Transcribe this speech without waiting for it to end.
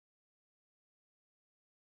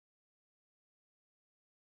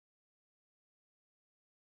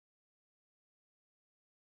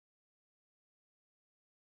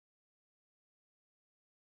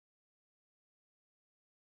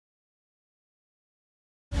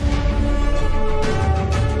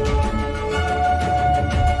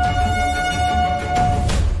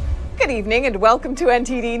Good evening and welcome to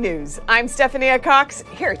NTD News. I'm Stephania Cox.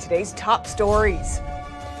 Here are today's top stories.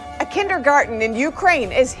 A kindergarten in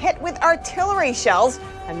Ukraine is hit with artillery shells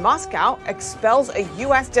and Moscow expels a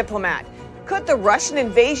U.S. diplomat. Could the Russian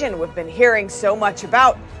invasion we've been hearing so much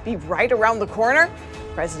about be right around the corner?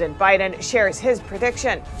 President Biden shares his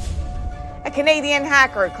prediction. A Canadian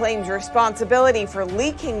hacker claims responsibility for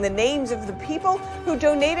leaking the names of the people who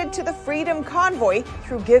donated to the Freedom Convoy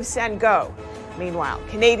through Give, Send, Go. Meanwhile,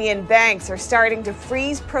 Canadian banks are starting to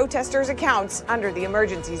freeze protesters' accounts under the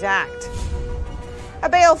Emergencies Act. A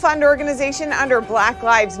bail fund organization under Black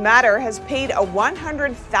Lives Matter has paid a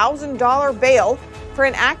 $100,000 bail for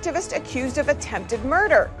an activist accused of attempted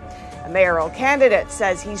murder. A mayoral candidate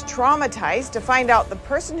says he's traumatized to find out the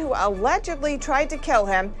person who allegedly tried to kill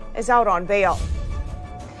him is out on bail.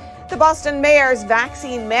 The Boston mayor's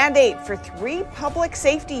vaccine mandate for 3 public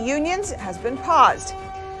safety unions has been paused.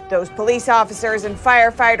 Those police officers and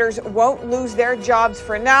firefighters won't lose their jobs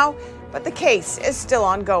for now, but the case is still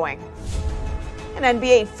ongoing. An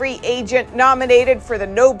NBA free agent nominated for the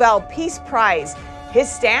Nobel Peace Prize.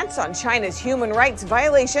 His stance on China's human rights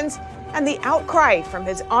violations and the outcry from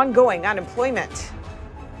his ongoing unemployment.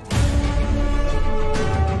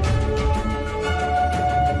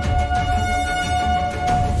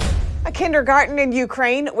 A kindergarten in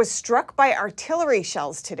Ukraine was struck by artillery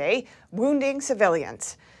shells today, wounding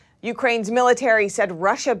civilians. Ukraine's military said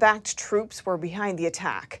Russia-backed troops were behind the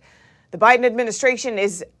attack. The Biden administration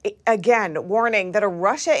is again warning that a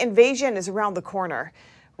Russia invasion is around the corner.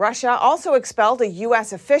 Russia also expelled a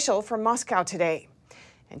U.S. official from Moscow today.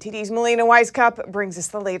 NTD's Melina Weiskup brings us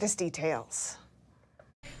the latest details.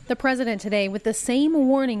 The president today with the same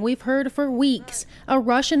warning we've heard for weeks. A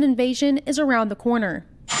Russian invasion is around the corner.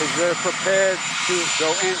 They're prepared to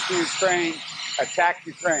go into Ukraine, attack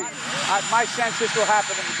Ukraine. My sense this will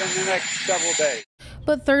happen within the next several days.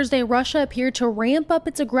 But Thursday, Russia appeared to ramp up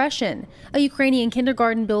its aggression. A Ukrainian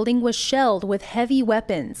kindergarten building was shelled with heavy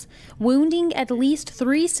weapons, wounding at least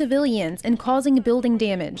 3 civilians and causing building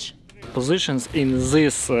damage. Positions in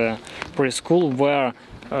this preschool were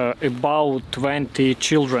about 20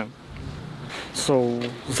 children. So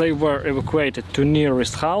they were evacuated to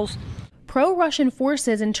nearest house. Pro-Russian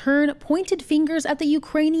forces in turn pointed fingers at the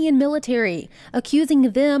Ukrainian military,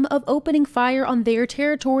 accusing them of opening fire on their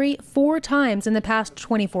territory 4 times in the past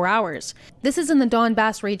 24 hours. This is in the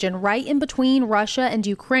Donbas region right in between Russia and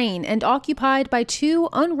Ukraine and occupied by 2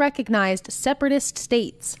 unrecognized separatist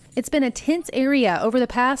states. It's been a tense area over the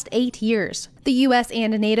past 8 years. The U.S.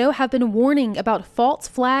 and NATO have been warning about false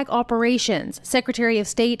flag operations. Secretary of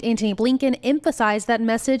State Antony Blinken emphasized that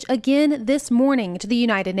message again this morning to the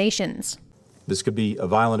United Nations. This could be a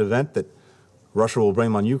violent event that Russia will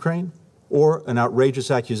blame on Ukraine, or an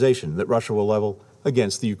outrageous accusation that Russia will level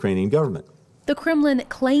against the Ukrainian government. The Kremlin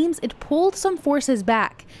claims it pulled some forces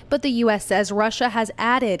back, but the U.S. says Russia has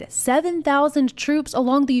added 7,000 troops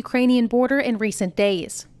along the Ukrainian border in recent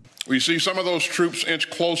days. We see some of those troops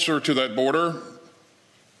inch closer to that border.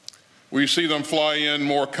 We see them fly in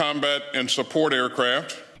more combat and support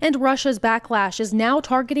aircraft. And Russia's backlash is now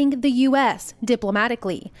targeting the U.S.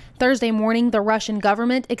 diplomatically. Thursday morning, the Russian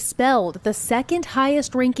government expelled the 2nd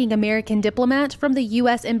highest-ranking American diplomat from the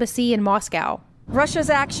U.S. embassy in Moscow.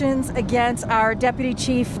 Russia's actions against our deputy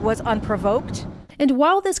chief was unprovoked. And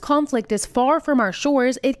while this conflict is far from our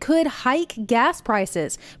shores, it could hike gas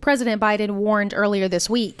prices, President Biden warned earlier this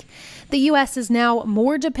week. The U.S. is now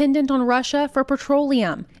more dependent on Russia for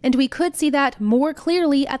petroleum, and we could see that more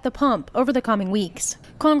clearly at the pump over the coming weeks.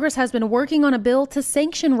 Congress has been working on a bill to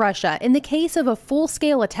sanction Russia in the case of a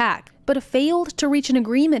full-scale attack, but failed to reach an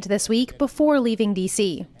agreement this week before leaving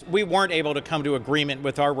D.C. We weren't able to come to agreement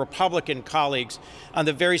with our Republican colleagues on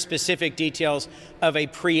the very specific details of a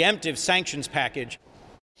preemptive sanctions package.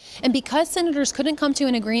 And because senators couldn't come to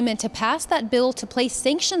an agreement to pass that bill to place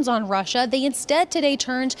sanctions on Russia, they instead today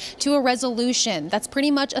turned to a resolution. That's pretty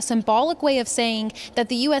much a symbolic way of saying that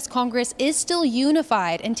the U.S. Congress is still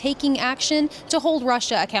unified and taking action to hold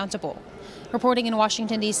Russia accountable. Reporting in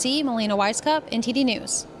Washington, D.C., Melina Weiskup, NTD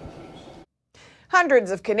News.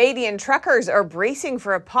 Hundreds of Canadian truckers are bracing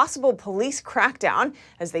for a possible police crackdown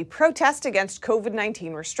as they protest against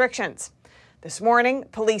COVID-19 restrictions. This morning,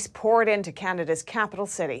 police poured into Canada's capital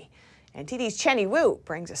city. NTD's Chenny Wu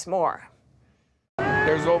brings us more.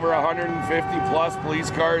 There's over 150 plus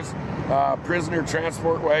police cars, prisoner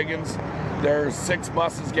transport wagons. There's 6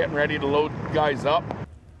 buses getting ready to load guys up.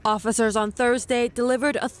 Officers on Thursday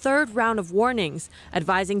delivered a third round of warnings,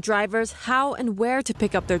 advising drivers how and where to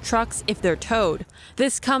pick up their trucks if they're towed.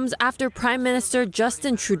 This comes after Prime Minister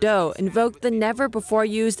Justin Trudeau invoked the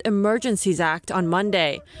never-before-used Emergencies Act on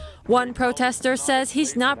Monday. One protester says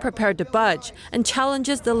he's not prepared to budge and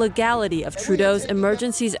challenges the legality of Trudeau's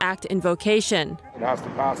Emergencies Act invocation. It has to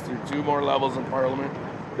pass through 2 more levels in Parliament.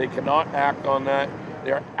 They cannot act on that.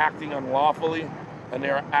 They are acting unlawfully, and they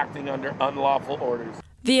are acting under unlawful orders.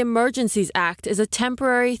 The Emergencies Act is a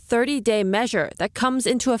temporary 30-day measure that comes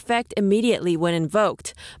into effect immediately when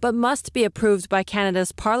invoked, but must be approved by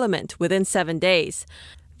Canada's Parliament within 7 days.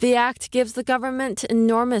 The Act gives the government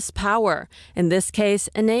enormous power, in this case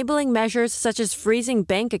enabling measures such as freezing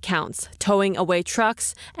bank accounts, towing away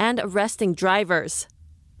trucks, and arresting drivers.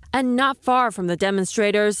 And not far from the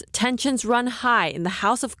demonstrators, tensions run high in the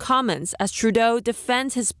House of Commons as Trudeau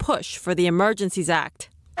defends his push for the Emergencies Act.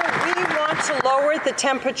 We want to lower the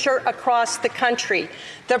temperature across the country.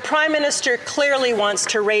 The Prime Minister clearly wants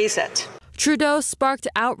to raise it. Trudeau sparked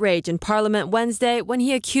outrage in Parliament Wednesday when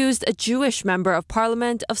he accused a Jewish member of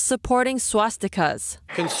Parliament of supporting swastikas.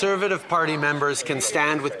 Conservative Party members can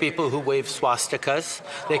stand with people who wave swastikas.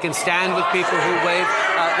 They can stand with people who wave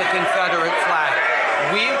the Confederate flag.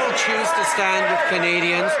 We will choose to stand with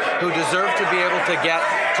Canadians who deserve to be able to get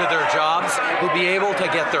to their jobs, who be able to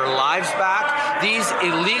get their lives back. These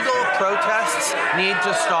illegal protests need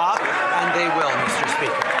to stop, and they will, Mr.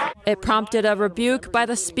 Speaker. It prompted a rebuke by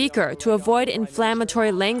the Speaker to avoid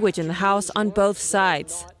inflammatory language in the House on both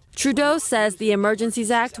sides. Trudeau says the Emergencies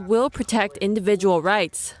Act will protect individual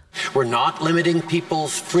rights. We're not limiting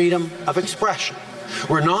people's freedom of expression.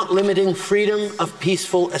 We're not limiting freedom of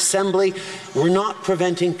peaceful assembly. We're not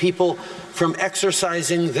preventing people from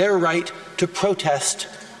exercising their right to protest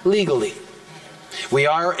legally. We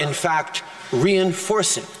are, in fact,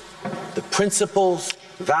 reinforcing the principles,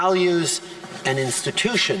 values, and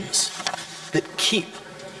institutions that keep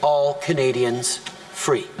all Canadians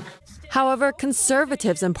free. However,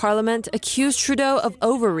 Conservatives in Parliament accuse Trudeau of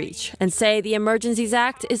overreach and say the Emergencies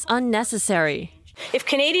Act is unnecessary. If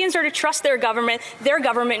Canadians are to trust their government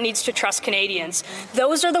needs to trust Canadians.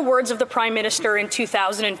 Those are the words of the Prime Minister in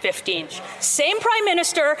 2015. Same Prime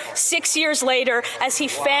Minister 6 years later as he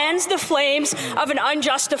fans the flames of an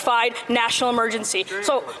unjustified national emergency.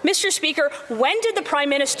 So, Mr. Speaker, when did the Prime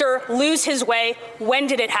Minister lose his way? When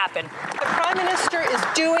did it happen? The Prime Minister is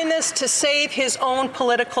doing this to save his own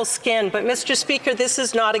political skin. But, Mr. Speaker, this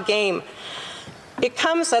is not a game. It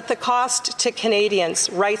comes at the cost to Canadians'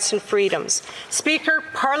 rights and freedoms. Speaker,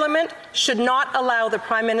 Parliament should not allow the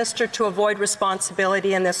Prime Minister to avoid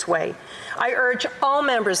responsibility in this way. I urge all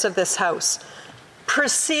members of this House,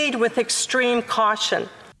 proceed with extreme caution.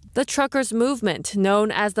 The truckers' movement,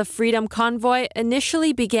 known as the Freedom Convoy,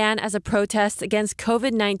 initially began as a protest against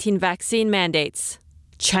COVID-19 vaccine mandates.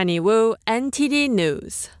 Chenny Wu, NTD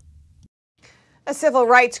News. A civil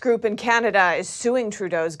rights group in Canada is suing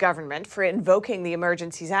Trudeau's government for invoking the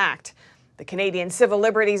Emergencies Act. The Canadian Civil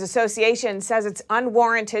Liberties Association says it's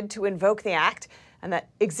unwarranted to invoke the act and that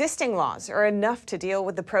existing laws are enough to deal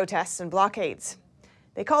with the protests and blockades.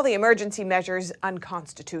 They call the emergency measures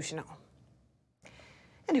unconstitutional.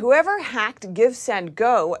 And whoever hacked Give, Send,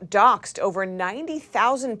 Go doxed over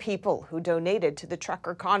 90,000 people who donated to the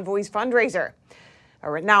Trucker Convoy's fundraiser. A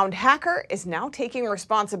renowned hacker is now taking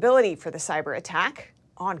responsibility for the cyber attack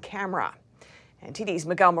on camera. NTD's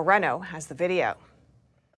Miguel Moreno has the video.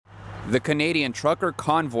 The Canadian Trucker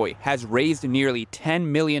Convoy has raised nearly $10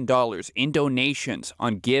 million in donations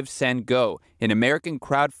on Give, Send, Go, an American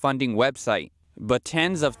crowdfunding website. But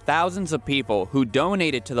tens of thousands of people who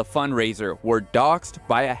donated to the fundraiser were doxed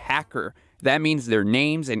by a hacker. That means their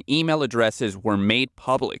names and email addresses were made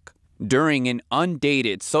public. During an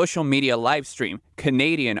undated social media live stream,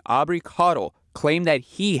 Canadian Aubrey Cottle claimed that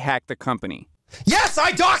he hacked the company. Yes,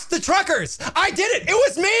 I doxed the truckers! I did it! It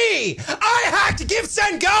was me! I hacked Give,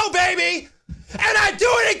 Send, Go, baby! And I'd do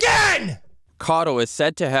it again! Cottle is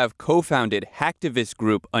said to have co-founded hacktivist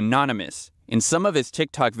group Anonymous. In some of his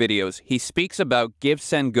TikTok videos, he speaks about Give,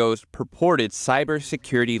 Send, Go's purported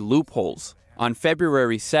cybersecurity loopholes. On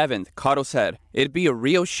February 7th, Cottle said, "It'd be a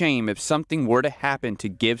real shame if something were to happen to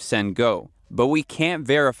Give, Send, Go, but we can't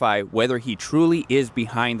verify whether he truly is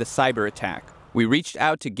behind the cyber attack. We reached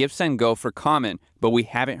out to Give, Send, Go for comment, but we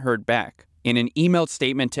haven't heard back." In an emailed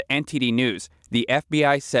statement to NTD News, the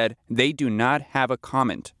FBI said they do not have a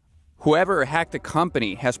comment. Whoever hacked the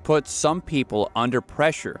company has put some people under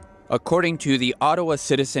pressure. According to the Ottawa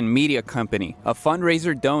Citizen Media Company, a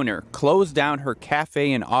fundraiser donor closed down her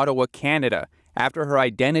cafe in Ottawa, Canada, after her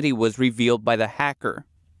identity was revealed by the hacker.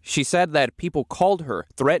 She said that people called her,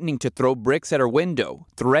 threatening to throw bricks at her window,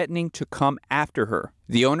 threatening to come after her.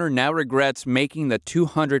 The owner now regrets making the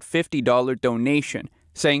 $250 donation,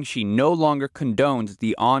 saying she no longer condones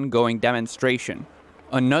the ongoing demonstration.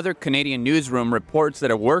 Another Canadian newsroom reports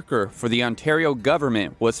that a worker for the Ontario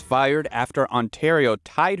government was fired after Ontario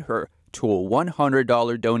tied her to a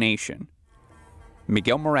 $100 donation.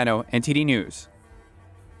 Miguel Moreno, NTD News.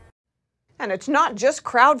 And it's not just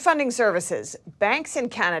crowdfunding services. Banks in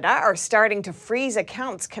Canada are starting to freeze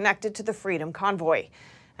accounts connected to the Freedom Convoy.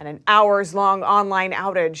 And an hours-long online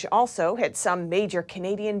outage also hit some major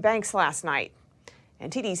Canadian banks last night.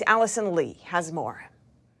 NTD's Allison Lee has more.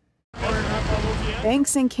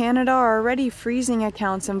 Banks in Canada are already freezing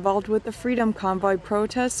accounts involved with the Freedom Convoy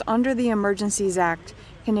protests under the Emergencies Act.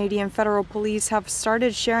 Canadian federal police have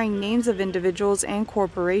started sharing names of individuals and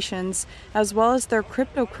corporations, as well as their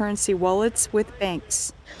cryptocurrency wallets with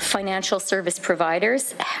banks. Financial service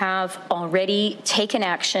providers have already taken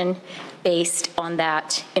action based on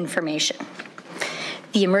that information.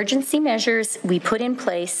 The emergency measures we put in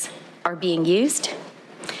place are being used.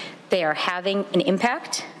 They are having an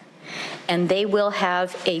impact, and they will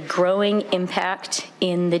have a growing impact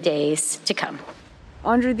in the days to come.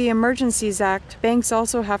 Under the Emergencies Act, banks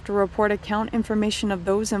also have to report account information of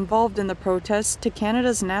those involved in the protests to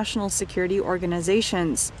Canada's national security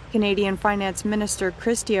organizations. Canadian Finance Minister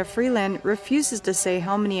Chrystia Freeland refuses to say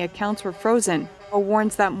how many accounts were frozen, but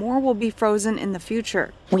warns that more will be frozen in the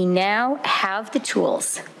future. We now have the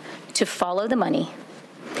tools to follow the money.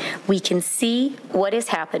 We can see what is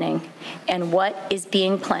happening and what is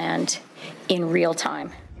being planned in real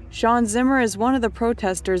time. Sean Zimmer is one of the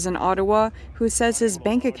protesters in Ottawa who says his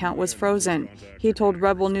bank account was frozen. He told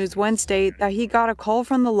Rebel News Wednesday that he got a call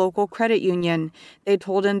from the local credit union. They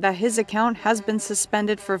told him that his account has been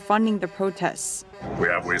suspended for funding the protests. We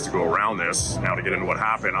have ways to go around this. Now, to get into what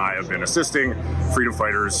happened, I have been assisting freedom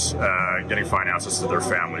fighters getting finances to their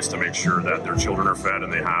families to make sure that their children are fed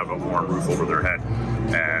and they have a warm roof over their head.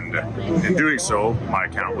 And in doing so, my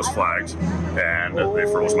account was flagged and they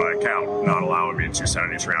froze my account, not allowing me to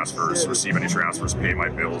send any transfers, receive any transfers, pay my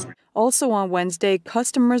bills. Also on Wednesday,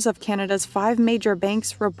 customers of Canada's 5 major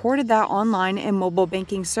banks reported that online and mobile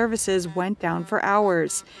banking services went down for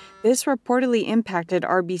hours. This reportedly impacted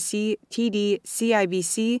RBC, TD,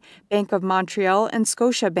 CIBC, Bank of Montreal, and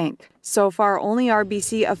Scotiabank. So far, only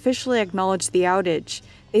RBC officially acknowledged the outage.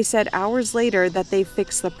 They said hours later that they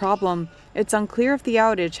fixed the problem. It's unclear if the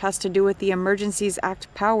outage has to do with the Emergencies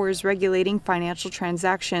Act powers regulating financial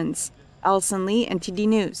transactions. Allison Lee, NTD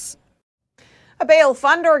News. A bail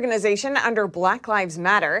fund organization under Black Lives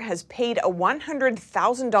Matter has paid a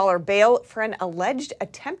 $100,000 bail for an alleged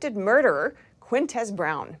attempted murderer, Quintez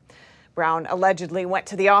Brown. Brown allegedly went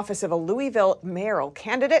to the office of a Louisville mayoral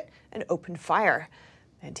candidate and opened fire.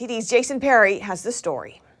 NTD's Jason Perry has the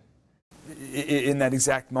story. In that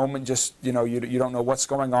exact moment, just, you don't know what's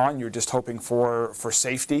going on. You're just hoping for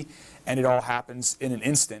safety, and it all happens in an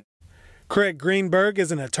instant. Craig Greenberg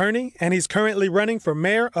is an attorney, and he's currently running for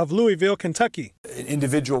mayor of Louisville, Kentucky. An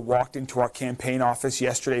individual walked into our campaign office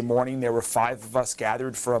yesterday morning. There were 5 of us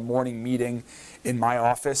gathered for a morning meeting in my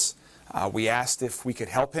office. We asked if we could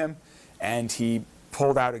help him, and he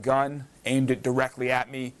pulled out a gun, aimed it directly at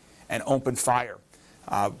me, and opened fire.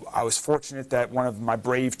 I was fortunate that one of my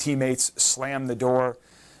brave teammates slammed the door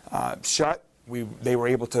shut. They were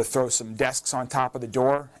able to throw some desks on top of the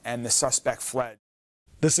door, and the suspect fled.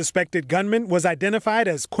 The suspected gunman was identified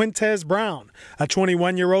as Quintez Brown, a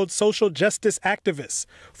 21-year-old social justice activist.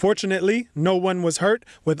 Fortunately, no one was hurt,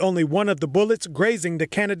 with only one of the bullets grazing the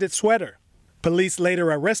candidate's sweater. Police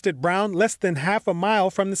later arrested Brown less than half a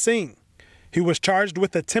mile from the scene. He was charged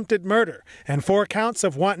with attempted murder and 4 counts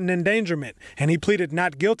of wanton endangerment, and he pleaded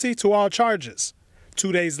not guilty to all charges.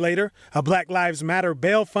 2 days later, a Black Lives Matter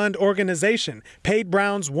bail fund organization paid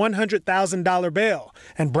Brown's $100,000 bail,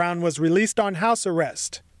 and Brown was released on house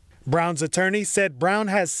arrest. Brown's attorney said Brown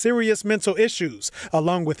has serious mental issues,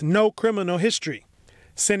 along with no criminal history.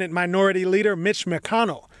 Senate Minority Leader Mitch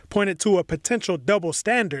McConnell pointed to a potential double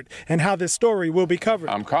standard and how this story will be covered.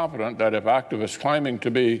 I'm confident that if activists claiming to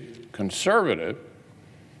be conservative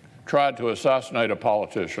tried to assassinate a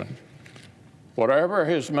politician, whatever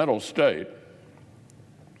his mental state,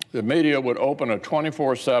 the media would open a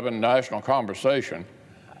 24/7 national conversation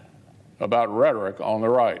about rhetoric on the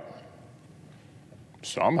right.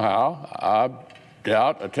 Somehow, I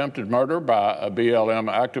doubt attempted murder by a BLM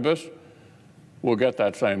activist will get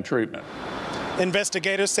that same treatment.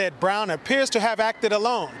 Investigators said Brown appears to have acted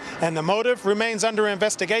alone, and the motive remains under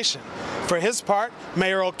investigation. For his part,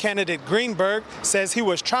 mayoral candidate Greenberg says he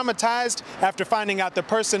was traumatized after finding out the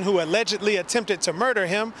person who allegedly attempted to murder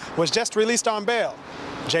him was just released on bail.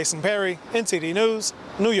 Jason Perry, NTD News,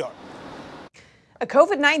 New York. A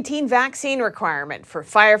COVID-19 vaccine requirement for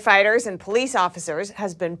firefighters and police officers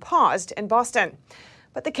has been paused in Boston.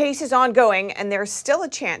 But the case is ongoing, and there's still a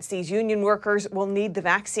chance these union workers will need the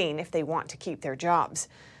vaccine if they want to keep their jobs.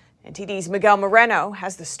 NTD's Miguel Moreno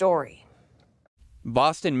has the story.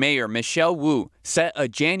 Boston Mayor Michelle Wu set a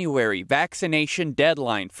January vaccination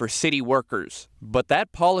deadline for city workers, but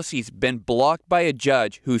that policy's been blocked by a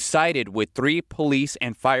judge who sided with 3 police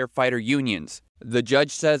and firefighter unions. The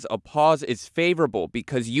judge says a pause is favorable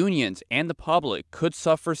because unions and the public could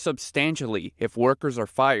suffer substantially if workers are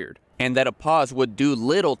fired, and that a pause would do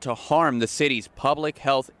little to harm the city's public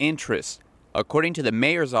health interests. According to the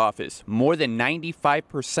mayor's office, more than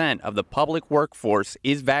 95% of the public workforce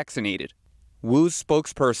is vaccinated. Wu's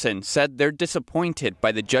spokesperson said they're disappointed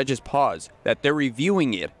by the judge's pause, that they're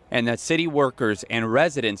reviewing it, and that city workers and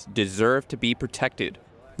residents deserve to be protected.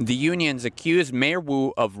 The unions accused Mayor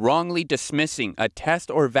Wu of wrongly dismissing a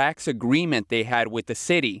test or vax agreement they had with the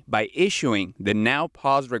city by issuing the now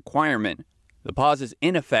paused requirement. The pause is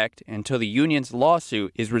in effect until the union's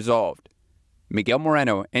lawsuit is resolved. Miguel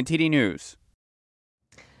Moreno, NTD News.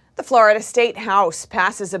 The Florida State House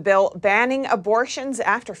passes a bill banning abortions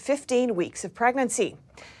after 15 weeks of pregnancy.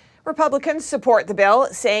 Republicans support the bill,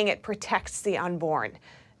 saying it protects the unborn.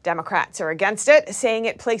 Democrats are against it, saying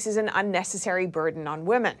it places an unnecessary burden on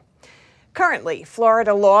women. Currently,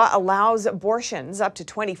 Florida law allows abortions up to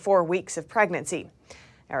 24 weeks of pregnancy.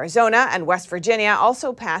 Arizona and West Virginia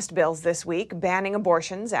also passed bills this week banning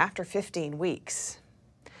abortions after 15 weeks.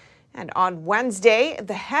 And on Wednesday,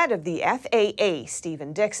 the head of the FAA,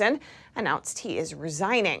 Stephen Dickson, announced he is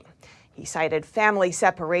resigning. He cited family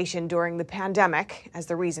separation during the pandemic as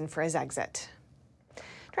the reason for his exit.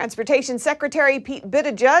 Transportation Secretary Pete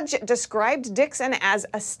Buttigieg described Dickson as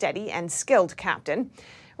a steady and skilled captain.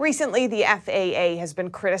 Recently, the FAA has been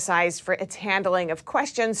criticized for its handling of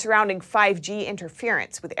questions surrounding 5G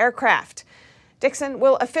interference with aircraft. Dickson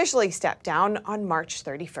will officially step down on March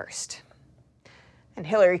 31st. And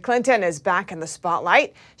Hillary Clinton is back in the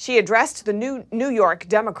spotlight. She addressed the New York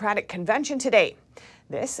Democratic Convention today.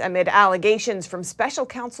 This amid allegations from Special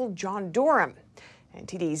Counsel John Durham.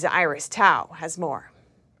 NTD's Iris Tao has more.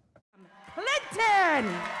 Clinton!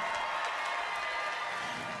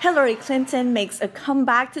 Hillary Clinton makes a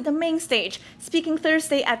comeback to the main stage, speaking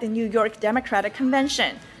Thursday at the New York Democratic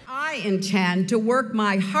Convention. I intend to work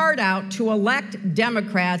my heart out to elect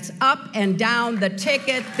Democrats up and down the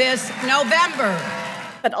ticket this November.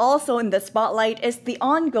 But also in the spotlight is the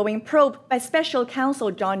ongoing probe by Special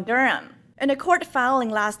Counsel John Durham. In a court filing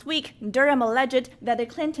last week, Durham alleged that the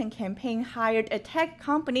Clinton campaign hired a tech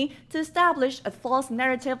company to establish a false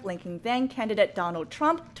narrative linking then-candidate Donald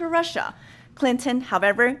Trump to Russia. Clinton,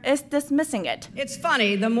 however, is dismissing it. It's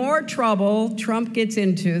funny, the more trouble Trump gets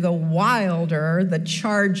into, the wilder the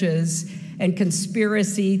charges and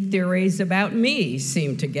conspiracy theories about me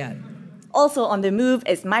seem to get. Also on the move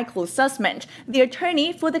is Michael Sussman, the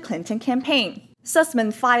attorney for the Clinton campaign.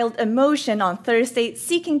 Sussman filed a motion on Thursday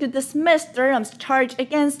seeking to dismiss Durham's charge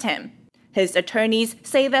against him. His attorneys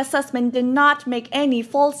say that Sussman did not make any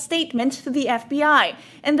false statement to the FBI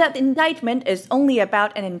and that the indictment is only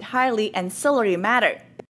about an entirely ancillary matter.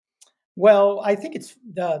 Well, I think it's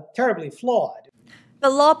terribly flawed. The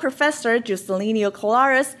law professor Juscelino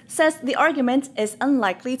Colares says the argument is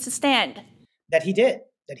unlikely to stand. That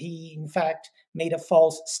he in fact made a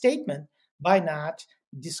false statement by not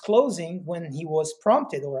disclosing when he was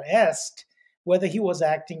prompted or asked whether he was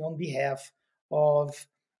acting on behalf of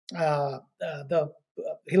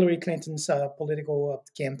Hillary Clinton's political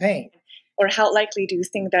campaign. Or how likely do you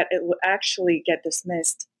think that it will actually get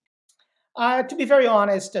dismissed? To be very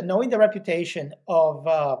honest, knowing the reputation of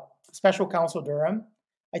Special Counsel Durham,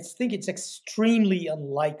 I think it's extremely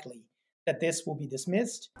unlikely that this will be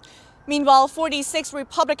dismissed. Meanwhile, 46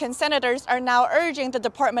 Republican senators are now urging the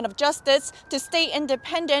Department of Justice to stay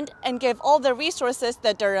independent and give all the resources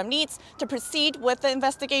that Durham needs to proceed with the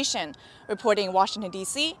investigation. Reporting in Washington,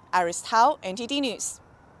 D.C., Iris Tao, NTD News.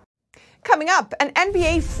 Coming up, an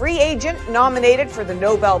NBA free agent nominated for the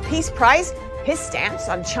Nobel Peace Prize, his stance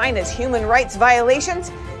on China's human rights violations,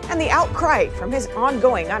 and the outcry from his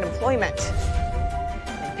ongoing unemployment.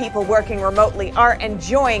 And people working remotely are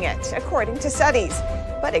enjoying it, according to studies,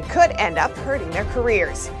 but it could end up hurting their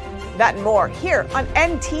careers. That and more here on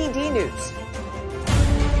NTD News.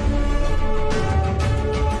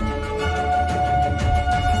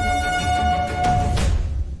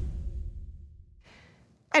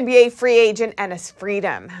 NBA free agent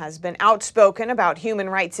Enes has been outspoken about human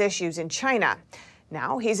rights issues in China.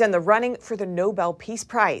 Now he's in the running for the Nobel Peace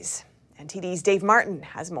Prize. NTD's Dave Martin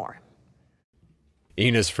has more.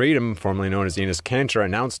 Enes, formerly known as Enes Kanter,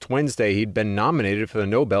 announced Wednesday he'd been nominated for the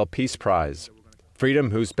Nobel Peace Prize. Freedom,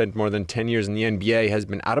 who spent more than 10 years in the NBA, has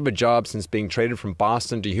been out of a job since being traded from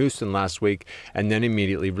Boston to Houston last week and then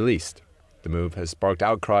immediately released. The move has sparked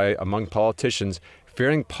outcry among politicians,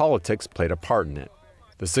 fearing politics played a part in it.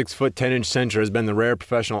 The 6-foot 10-inch center has been the rare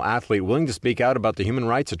professional athlete willing to speak out about the human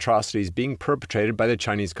rights atrocities being perpetrated by the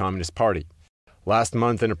Chinese Communist Party. Last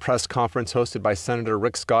month, in a press conference hosted by Senator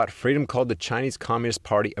Rick Scott, Freedom called the Chinese Communist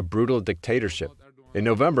Party a brutal dictatorship. In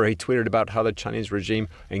November, he tweeted about how the Chinese regime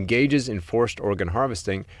engages in forced organ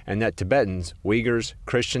harvesting and that Tibetans, Uyghurs,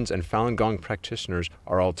 Christians, and Falun Gong practitioners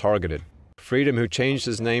are all targeted. Freedom, who changed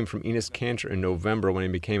his name from Enes Kanter in November when he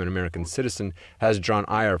became an American citizen, has drawn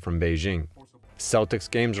ire from Beijing. Celtics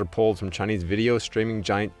games were pulled from Chinese video streaming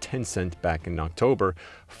giant Tencent back in October,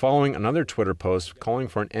 following another Twitter post calling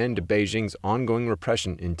for an end to Beijing's ongoing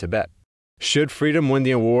repression in Tibet. Should Freedom win the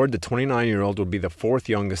award, the 29-year-old will be the fourth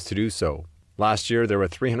youngest to do so. Last year, there were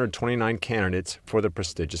 329 candidates for the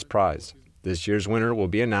prestigious prize. This year's winner will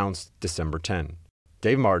be announced December 10.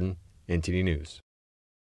 Dave Martin, NTD News.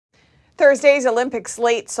 Thursday's Olympic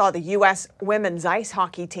slate saw the U.S. women's ice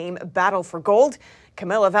hockey team battle for gold,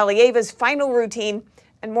 Kamila Valieva's final routine,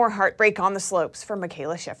 and more heartbreak on the slopes for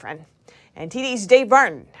Michaela Schifrin. NTD's Dave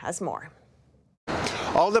Martin has more.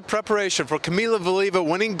 All the preparation for Kamila Valieva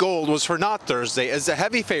winning gold was for naught Thursday as the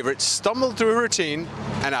heavy favorite stumbled through her routine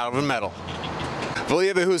and out of a medal.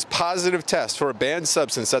 Valieva, whose positive test for a banned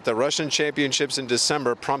substance at the Russian Championships in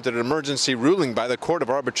December prompted an emergency ruling by the Court of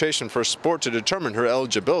Arbitration for Sport to determine her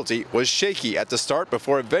eligibility, was shaky at the start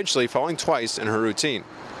before eventually falling twice in her routine.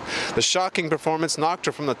 The shocking performance knocked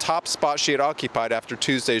her from the top spot she had occupied after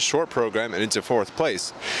Tuesday's short program and into fourth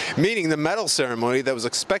place, meaning the medal ceremony that was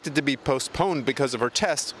expected to be postponed because of her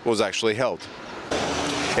test was actually held.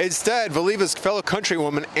 Instead, Valieva's fellow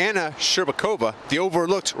countrywoman Anna Sherbakova, the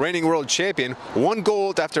overlooked reigning world champion, won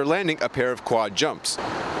gold after landing a pair of quad jumps.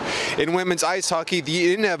 In women's ice hockey,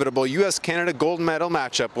 the inevitable U.S.-Canada gold medal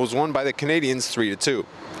matchup was won by the Canadians 3-2.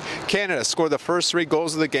 Canada scored the first 3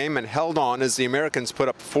 goals of the game and held on as the Americans put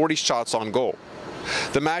up 40 shots on goal.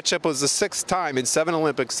 The matchup was the 6th time in 7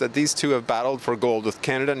 Olympics that these two have battled for gold, with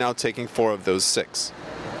Canada now taking 4 of those 6.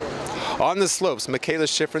 On the slopes, Michaela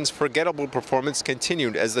Schifrin's forgettable performance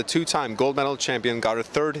continued as the 2-time gold medal champion got her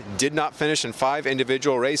third, did not finish in 5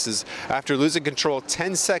 individual races after losing control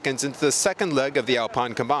 10 seconds into the second leg of the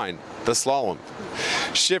Alpine combined, the slalom.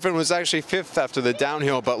 Schifrin was actually 5th after the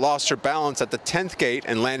downhill but lost her balance at the 10th gate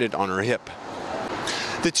and landed on her hip.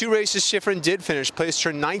 The 2 races Schifrin did finish placed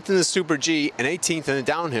her 9th in the Super G and 18th in the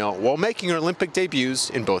downhill while making her Olympic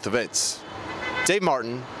debuts in both events. Dave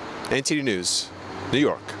Martin, NTD News, New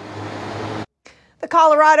York. The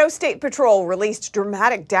Colorado State Patrol released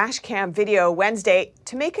dramatic dashcam video Wednesday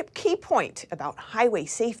to make a key point about highway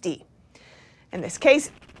safety. In this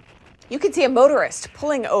case, you can see a motorist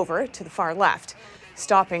pulling over to the far left,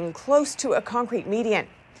 stopping close to a concrete median.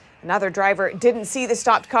 Another driver didn't see the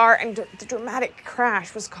stopped car, and the dramatic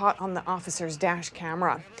crash was caught on the officer's dash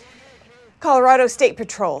camera. Colorado State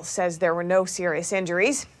Patrol says there were no serious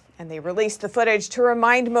injuries, and they released the footage to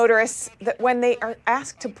remind motorists that when they are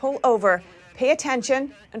asked to pull over, pay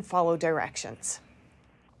attention and follow directions.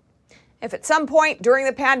 If at some point during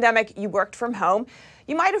the pandemic you worked from home,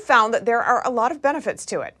 you might have found that there are a lot of benefits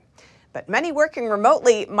to it. But many working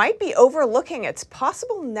remotely might be overlooking its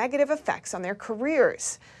possible negative effects on their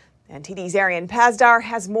careers. NTD's Arian Pazdar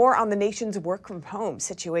has more on the nation's work from home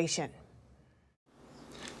situation.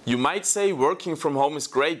 You might say working from home is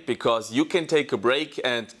great because you can take a break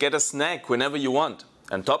and get a snack whenever you want.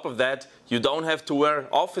 On top of that, you don't have to wear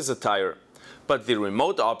office attire. But the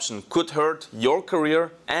remote option could hurt your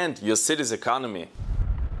career and your city's economy.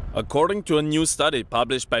 According to a new study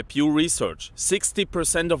published by Pew Research,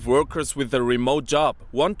 60% of workers with a remote job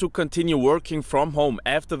want to continue working from home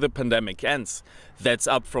after the pandemic ends. That's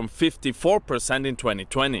up from 54% in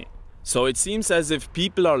 2020. So it seems as if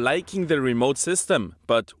people are liking the remote system,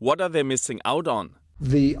 but what are they missing out on?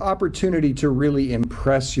 The opportunity to really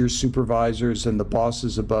impress your supervisors and the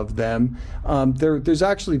bosses above them. There's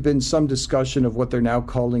actually been some discussion of what they're now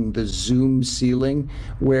calling the Zoom ceiling,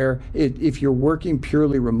 where if you're working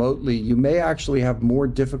purely remotely, you may actually have more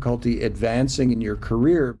difficulty advancing in your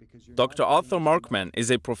career. Dr. Arthur Markman is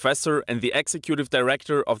a professor and the executive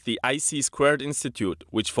director of the IC Squared Institute,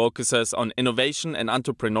 which focuses on innovation and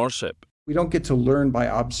entrepreneurship. We don't get to learn by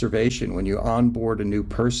observation. When you onboard a new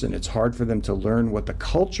person, it's hard for them to learn what the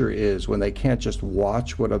culture is when they can't just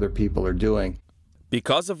watch what other people are doing.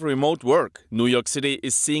 Because of remote work, New York City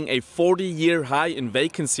is seeing a 40-year high in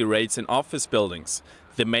vacancy rates in office buildings.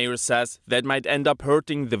 The mayor says that might end up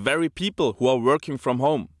hurting the very people who are working from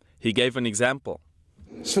home. He gave an example.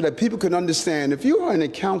 So that people can understand, if you are an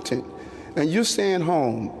accountant and you're staying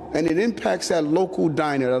home and it impacts that local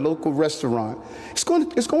diner, that local restaurant, it's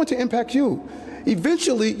going to impact you.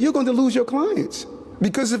 Eventually, you're going to lose your clients.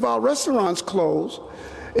 Because if our restaurants close,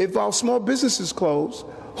 if our small businesses close,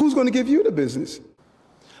 who's going to give you the business?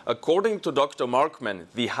 According to Dr. Markman,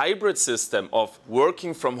 the hybrid system of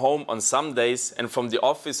working from home on some days and from the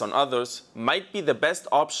office on others might be the best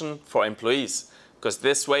option for employees, because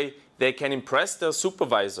this way they can impress their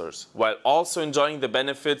supervisors while also enjoying the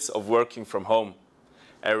benefits of working from home.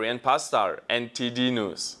 Ariane Pastar, NTD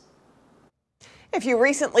News. If you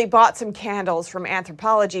recently bought some candles from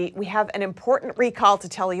Anthropologie, we have an important recall to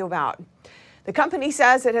tell you about. The company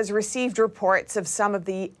says it has received reports of some of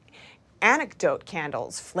the anecdote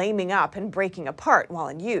candles flaming up and breaking apart while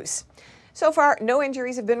in use. So far, no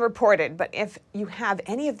injuries have been reported, but if you have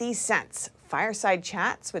any of these scents, Fireside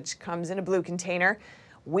Chats, which comes in a blue container,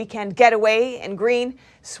 Weekend Getaway in green,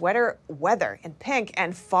 Sweater Weather in pink,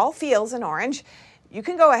 and Fall Feels in orange, you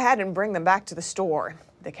can go ahead and bring them back to the store.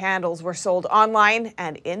 The candles were sold online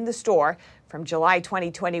and in the store from July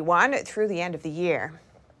 2021 through the end of the year.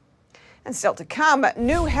 And still to come,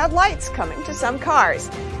 new headlights coming to some cars.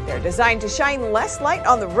 They're designed to shine less light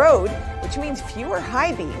on the road, which means fewer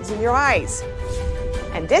high beams in your eyes.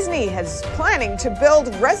 And Disney is planning to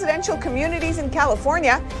build residential communities in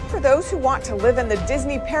California for those who want to live in the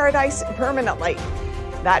Disney paradise permanently.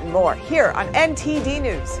 That and more here on NTD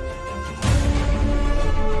News.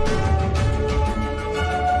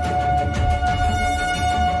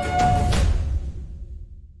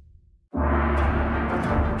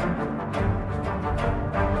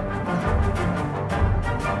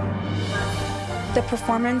 The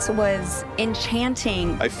performance was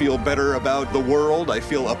enchanting. I feel better about the world. I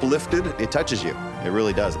feel uplifted. It touches you. It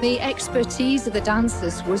really does. The expertise of the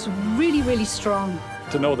dancers was really, really strong.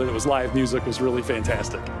 To know that it was live music was really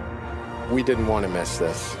fantastic. We didn't want to miss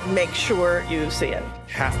this. Make sure you see it.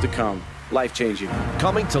 Have to come. Life-changing.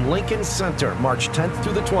 Coming to Lincoln Center, March 10th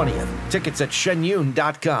through the 20th. Tickets at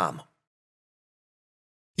shenyun.com.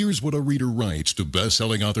 Here's what a reader writes to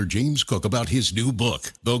best-selling author James Cook about his new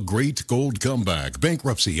book, The Great Gold Comeback,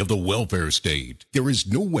 Bankruptcy of the Welfare State. There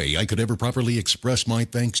is no way I could ever properly express my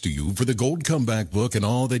thanks to you for the Gold Comeback book and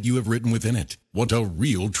all that you have written within it. What a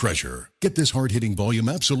real treasure. Get this hard-hitting volume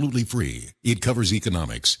absolutely free. It covers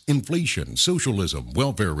economics, inflation, socialism,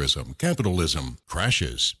 welfarism, capitalism,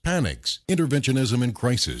 crashes, panics, interventionism, and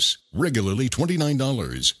crisis. Regularly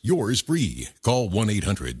 $29. Yours free. Call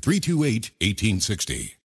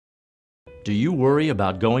 1-800-328-1860. Do you worry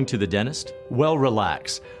about going to the dentist? Well,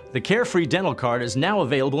 relax. The Carefree Dental Card is now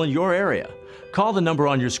available in your area. Call the number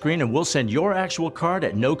on your screen and we'll send your actual card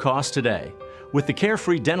at no cost today. With the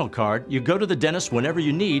Carefree Dental Card, you go to the dentist whenever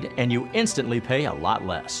you need and you instantly pay a lot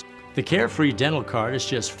less. The Carefree Dental Card is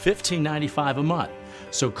just $15.95 a month.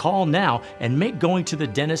 So call now and make going to the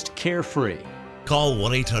dentist carefree. Call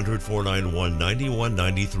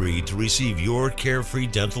 1-800-491-9193 to receive your Carefree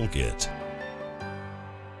Dental Kit.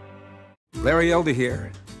 Larry Elder here,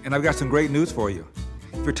 and I've got some great news for you.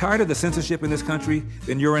 If you're tired of the censorship in this country,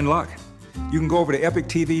 then you're in luck. You can go over to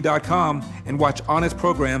epictv.com and watch honest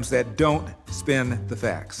programs that don't spin the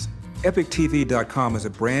facts. EpicTV.com is a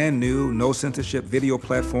brand new, no-censorship video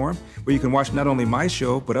platform where you can watch not only my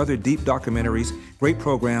show, but other deep documentaries, great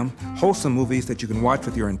program, wholesome movies that you can watch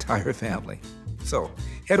with your entire family. So,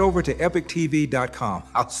 head over to EpicTV.com.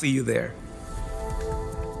 I'll see you there.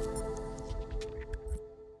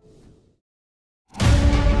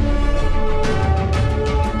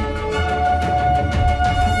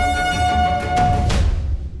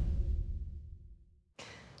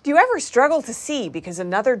 Do you ever struggle to see because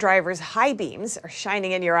another driver's high beams are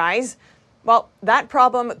shining in your eyes? Well, that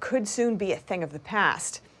problem could soon be a thing of the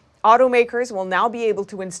past. Automakers will now be able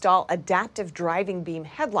to install adaptive driving beam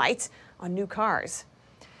headlights on new cars.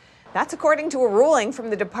 That's according to a ruling from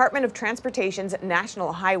the Department of Transportation's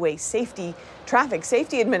National Highway Traffic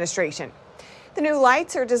Safety Administration. The new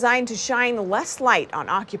lights are designed to shine less light on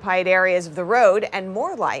occupied areas of the road and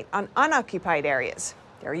more light on unoccupied areas.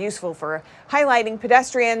 They're useful for highlighting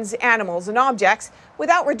pedestrians, animals, and objects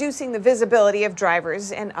without reducing the visibility of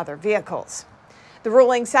drivers and other vehicles. The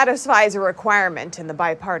ruling satisfies a requirement in the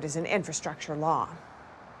bipartisan infrastructure law.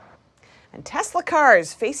 And Tesla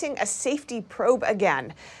cars facing a safety probe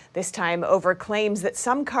again, this time over claims that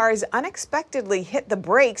some cars unexpectedly hit the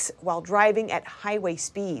brakes while driving at highway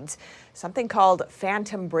speeds, something called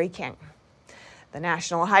phantom braking. The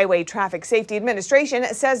National Highway Traffic Safety Administration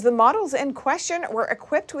says the models in question were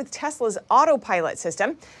equipped with Tesla's autopilot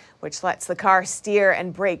system, which lets the car steer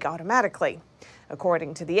and brake automatically.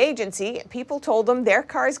 According to the agency, people told them their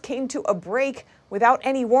cars came to a brake without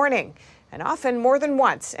any warning, and often more than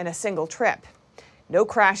once in a single trip. No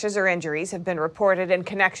crashes or injuries have been reported in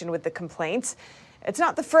connection with the complaints. It's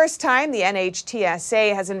not the first time the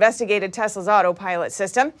NHTSA has investigated Tesla's autopilot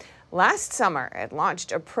system. Last summer, it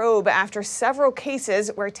launched a probe after several cases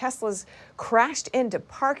where Teslas crashed into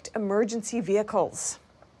parked emergency vehicles.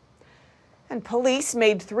 And police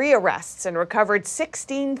made 3 arrests and recovered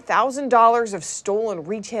 $16,000 of stolen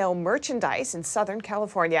retail merchandise in Southern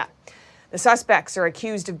California. The suspects are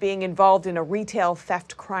accused of being involved in a retail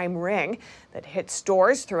theft crime ring that hit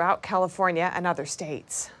stores throughout California and other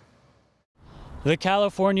states. The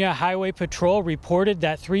California Highway Patrol reported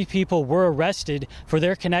that 3 people were arrested for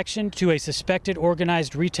their connection to a suspected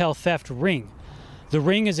organized retail theft ring. The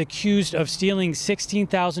ring is accused of stealing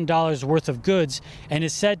 $16,000 worth of goods and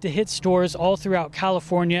is said to hit stores all throughout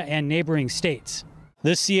California and neighboring states.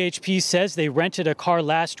 The CHP says they rented a car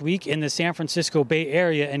last week in the San Francisco Bay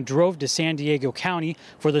Area and drove to San Diego County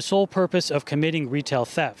for the sole purpose of committing retail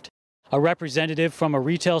theft. A representative from a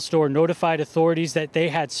retail store notified authorities that they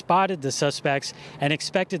had spotted the suspects and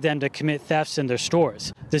expected them to commit thefts in their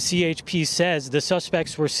stores. The CHP says the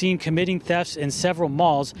suspects were seen committing thefts in several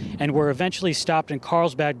malls and were eventually stopped in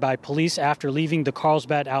Carlsbad by police after leaving the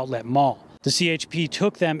Carlsbad Outlet Mall. The CHP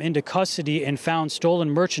took them into custody and found stolen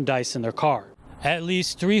merchandise in their car. At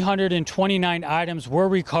least 329 items were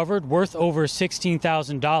recovered worth over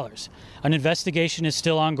 $16,000. An investigation is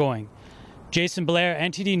still ongoing. Jason Blair,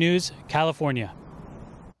 NTD News, California.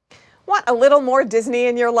 Want a little more Disney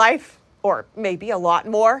in your life? Or maybe a lot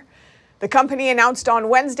more? The company announced on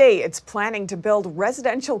Wednesday it's planning to build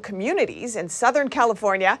residential communities in Southern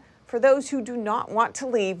California for those who do not want to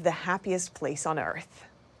leave the happiest place on earth.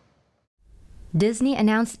 Disney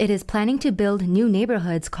announced it is planning to build new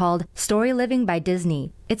neighborhoods called Story Living by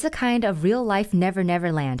Disney. It's a kind of real-life Never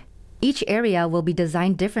Never Land. Each area will be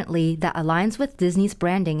designed differently that aligns with Disney's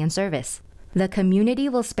branding and service. The community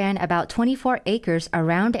will span about 24 acres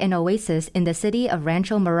around an oasis in the city of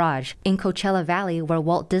Rancho Mirage in Coachella Valley where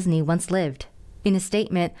Walt Disney once lived. In a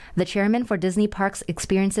statement, the chairman for Disney Parks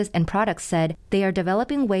Experiences and Products said they are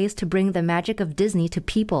developing ways to bring the magic of Disney to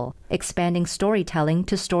people, expanding storytelling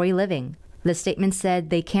to story living. The statement said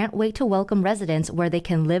they can't wait to welcome residents where they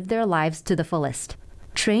can live their lives to the fullest.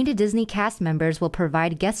 Trained Disney cast members will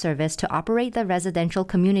provide guest service to operate the residential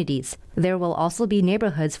communities. There will also be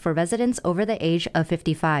neighborhoods for residents over the age of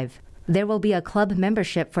 55. There will be a club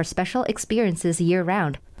membership for special experiences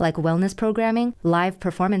year-round, like wellness programming, live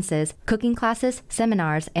performances, cooking classes,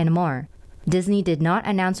 seminars, and more. Disney did not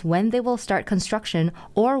announce when they will start construction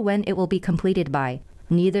or when it will be completed by.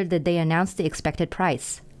 Neither did they announce the expected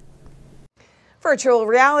price. Virtual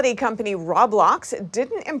reality company Roblox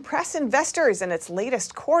didn't impress investors in its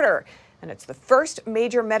latest quarter, and it's the first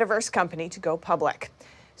major metaverse company to go public.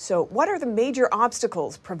 So what are the major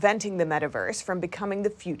obstacles preventing the metaverse from becoming the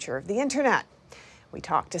future of the internet? We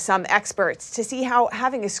talked to some experts to see how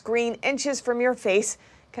having a screen inches from your face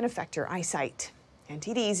can affect your eyesight.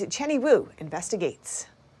 NTD's Chenny Wu investigates.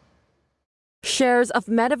 Shares of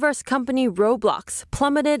metaverse company Roblox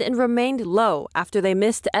plummeted and remained low after they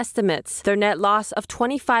missed estimates. Their net loss of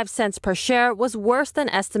 25 cents per share was worse than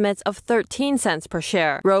estimates of 13 cents per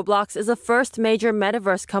share. Roblox is the first major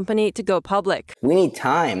metaverse company to go public. We need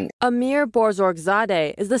time. Amir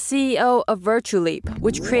Borzorgzadeh is the CEO of Virtuleap,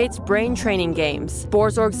 which creates brain training games.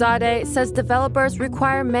 Borzorgzadeh says developers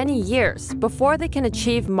require many years before they can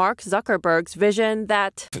achieve Mark Zuckerberg's vision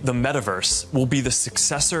that the metaverse will be the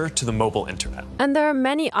successor to the mobile internet. And there are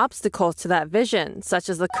many obstacles to that vision, such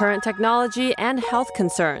as the current technology and health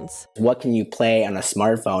concerns. What can you play on a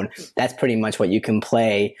smartphone? That's pretty much what you can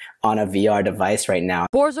play on a VR device right now.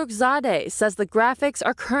 Borzorgzadeh says the graphics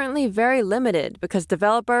are currently very limited because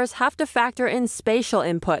developers have to factor in spatial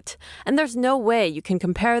input, and there's no way you can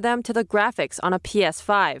compare them to the graphics on a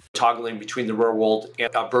PS5. Toggling between the real world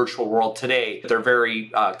and a virtual world today, they're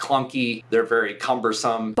very clunky, they're very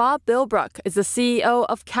cumbersome. Bob Bilbrook is the CEO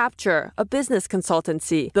of Capture, a business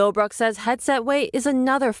consultancy. Bilbrook says headset weight is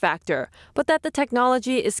another factor, but that the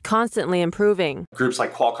technology is constantly improving. Groups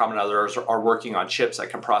like Qualcomm and others are working on chips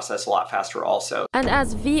that can process a lot faster also. And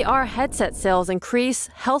as VR headset sales increase,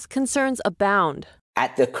 health concerns abound.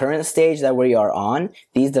 At the current stage that we are on,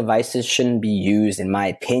 these devices shouldn't be used, in my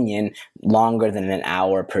opinion, longer than an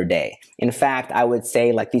hour per day. In fact, I would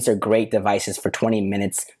say these are great devices for 20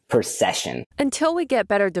 minutes per session. Until we get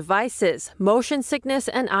better devices, motion sickness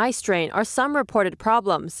and eye strain are some reported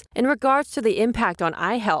problems. In regards to the impact on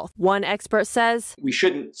eye health, one expert says, we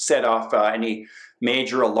shouldn't set off any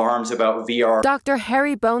major alarms about VR. Dr.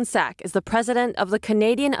 Harry Bonesack is the president of the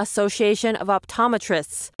Canadian Association of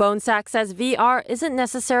Optometrists. Bonesack says VR isn't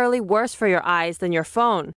necessarily worse for your eyes than your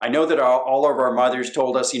phone. I know that all of our mothers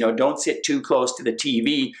told us, don't sit too close to the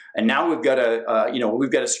TV, and now we've got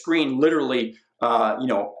a screen literally,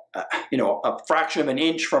 a fraction of an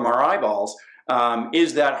inch from our eyeballs.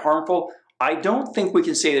 Is that harmful? I don't think we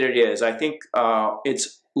can say that it is. I think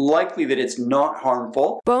it's likely that it's not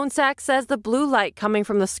harmful. Bonesack says the blue light coming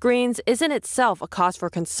from the screens isn't itself a cause for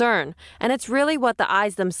concern, and it's really what the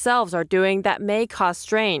eyes themselves are doing that may cause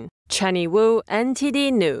strain. Chenny Wu,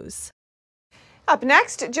 NTD News. Up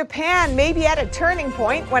next, Japan may be at a turning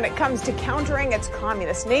point when it comes to countering its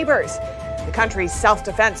communist neighbors. The country's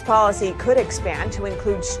self-defense policy could expand to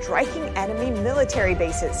include striking enemy military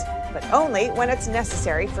bases, but only when it's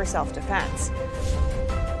necessary for self-defense.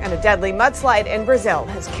 And a deadly mudslide in Brazil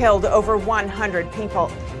has killed over 100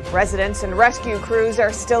 people. Residents and rescue crews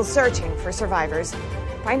are still searching for survivors.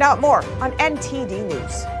 Find out more on NTD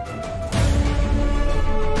News.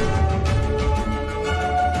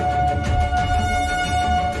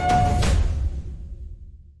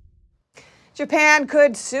 Japan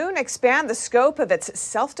could soon expand the scope of its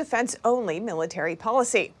self-defense-only military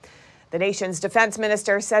policy. The nation's defense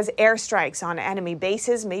minister says airstrikes on enemy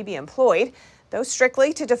bases may be employed, though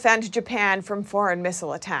strictly to defend Japan from foreign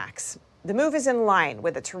missile attacks. The move is in line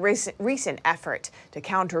with its recent effort to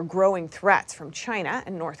counter growing threats from China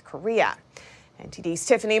and North Korea. NTD's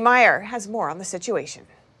Tiffany Meyer has more on the situation.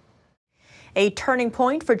 A turning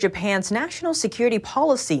point for Japan's national security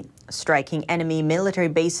policy. Striking enemy military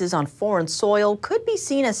bases on foreign soil could be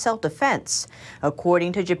seen as self-defense,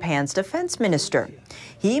 according to Japan's defense minister.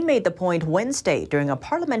 He made the point Wednesday during a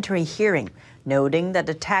parliamentary hearing, noting that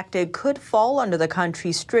the tactic could fall under the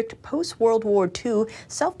country's strict post-World War II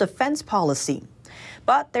self-defense policy.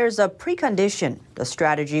 But there's a precondition. The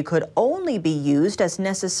strategy could only be used as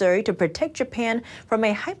necessary to protect Japan from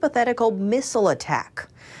a hypothetical missile attack.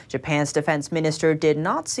 Japan's defense minister did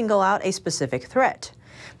not single out a specific threat.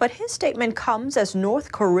 But his statement comes as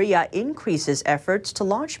North Korea increases efforts to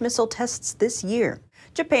launch missile tests this year.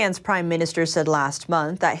 Japan's prime minister said last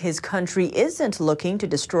month that his country isn't looking to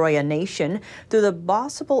destroy a nation through the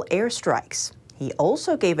possible airstrikes. He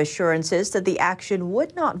also gave assurances that the action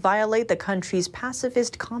would not violate the country's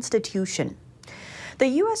pacifist constitution. The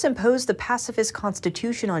U.S. imposed the pacifist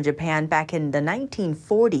constitution on Japan back in the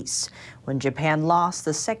 1940s, when Japan lost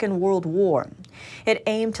the Second World War. It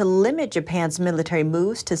aimed to limit Japan's military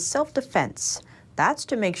moves to self-defense. That's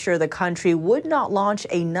to make sure the country would not launch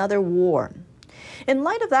another war. In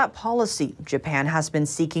light of that policy, Japan has been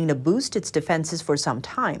seeking to boost its defenses for some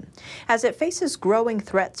time, as it faces growing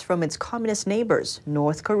threats from its communist neighbors,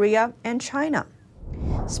 North Korea and China.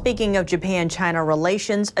 Speaking of Japan-China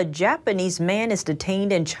relations, a Japanese man is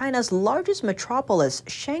detained in China's largest metropolis,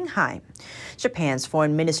 Shanghai. Japan's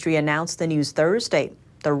foreign ministry announced the news Thursday.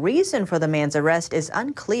 The reason for the man's arrest is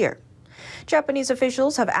unclear. Japanese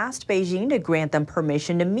officials have asked Beijing to grant them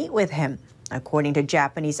permission to meet with him. According to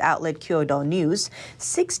Japanese outlet Kyodo News,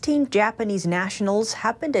 16 Japanese nationals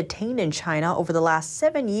have been detained in China over the last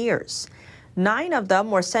 7 years. 9 of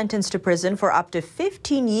them were sentenced to prison for up to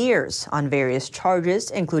 15 years on various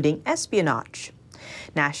charges, including espionage.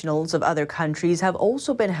 Nationals of other countries have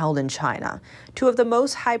also been held in China. 2 of the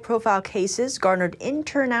most high-profile cases garnered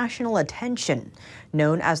international attention,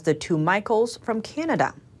 known as the 2 Michaels from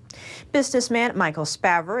Canada. Businessman Michael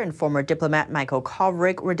Spavor and former diplomat Michael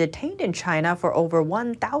Kovrig were detained in China for over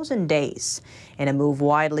 1,000 days. In a move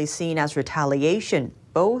widely seen as retaliation,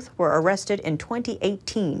 both were arrested in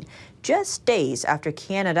 2018, just days after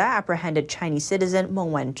Canada apprehended Chinese citizen Meng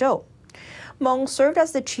Wanzhou. Meng served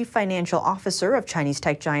as the chief financial officer of Chinese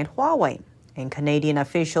tech giant Huawei, and Canadian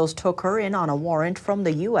officials took her in on a warrant from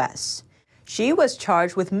the U.S. She was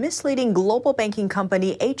charged with misleading global banking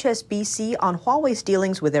company HSBC on Huawei's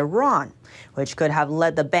dealings with Iran, which could have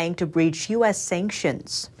led the bank to breach U.S.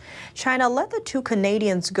 sanctions. China let the 2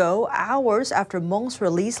 Canadians go hours after Meng's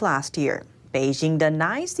release last year. Beijing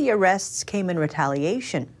denies the arrests came in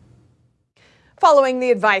retaliation. Following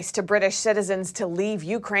the advice to British citizens to leave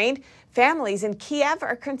Ukraine, families in Kiev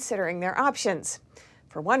are considering their options.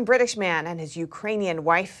 For one British man and his Ukrainian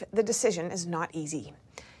wife, the decision is not easy.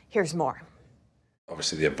 Here's more.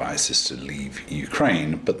 Obviously, the advice is to leave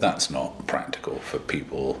Ukraine, but that's not practical for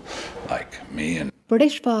people like me. And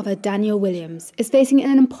British father Daniel Williams is facing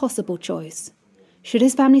an impossible choice. Should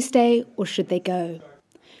his family stay or should they go?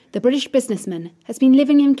 The British businessman has been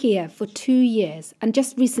living in Kiev for 2 years and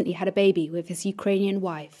just recently had a baby with his Ukrainian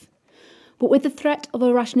wife. But with the threat of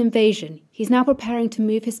a Russian invasion, he's now preparing to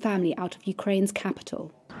move his family out of Ukraine's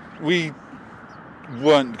capital. We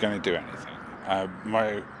weren't going to do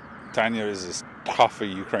anything. Tanya is as tough a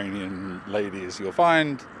Ukrainian lady as you'll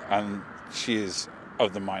find, and she is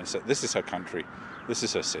of the mindset, this is her country, this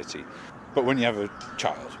is her city. But when you have a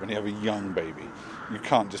child, when you have a young baby, you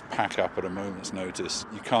can't just pack up at a moment's notice.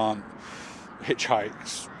 You can't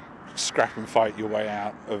hitchhike, scrap and fight your way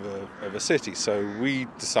out of a city. So we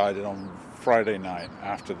decided on Friday night,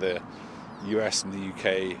 after the US and the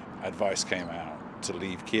UK advice came out to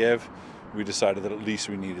leave Kiev, we decided that at least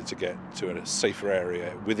we needed to get to a safer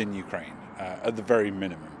area within Ukraine, at the very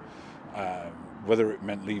minimum. Whether it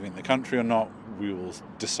meant leaving the country or not, we will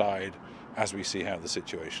decide as we see how the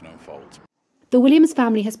situation unfolds. The Williams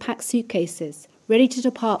family has packed suitcases, ready to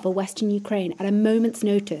depart for Western Ukraine at a moment's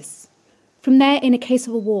notice. From there, in a case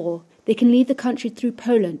of a war, they can leave the country through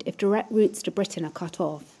Poland if direct routes to Britain are cut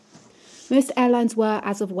off. Most airlines were,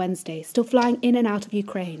 as of Wednesday, still flying in and out of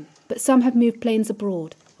Ukraine, but some have moved planes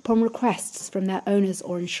abroad upon requests from their owners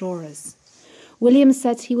or insurers. Williams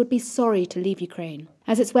said he would be sorry to leave Ukraine,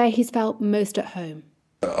 as it's where he's felt most at home.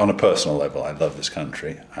 On a personal level, I love this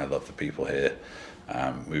country. I love the people here.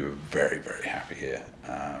 We were very, very happy here.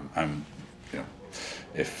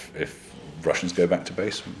 If Russians go back to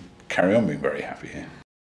base, we'll carry on being very happy here.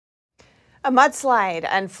 A mudslide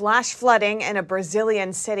and flash flooding in a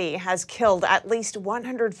Brazilian city has killed at least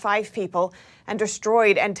 105 people and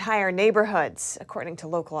destroyed entire neighborhoods, according to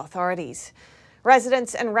local authorities.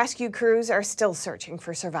 Residents and rescue crews are still searching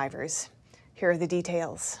for survivors. Here are the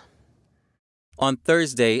details. On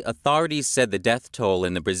Thursday, authorities said the death toll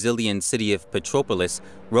in the Brazilian city of Petrópolis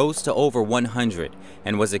rose to over 100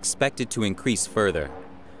 and was expected to increase further.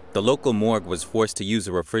 The local morgue was forced to use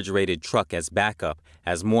a refrigerated truck as backup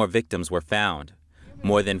as more victims were found.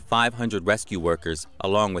 More than 500 rescue workers,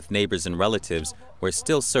 along with neighbors and relatives, were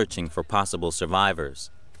still searching for possible survivors.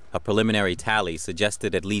 A preliminary tally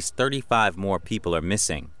suggested at least 35 more people are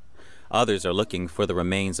missing. Others are looking for the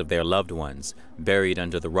remains of their loved ones, buried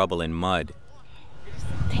under the rubble and mud.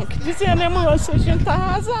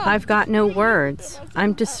 I've got no words.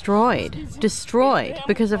 I'm destroyed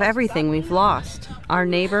because of everything we've lost. Our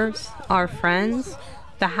neighbors, our friends,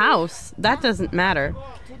 the house, that doesn't matter.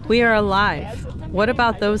 We are alive. What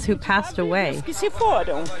about those who passed away?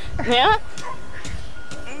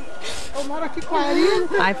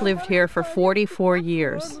 I've lived here for 44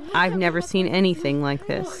 years. I've never seen anything like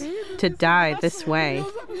this. To die this way.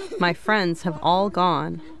 My friends have all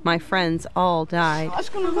gone. My friends all died.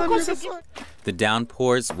 The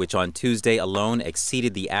downpours, which on Tuesday alone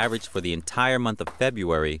exceeded the average for the entire month of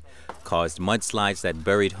February, caused mudslides that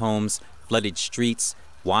buried homes, flooded streets,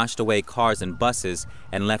 washed away cars and buses,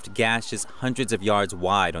 and left gashes hundreds of yards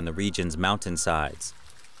wide on the region's mountainsides.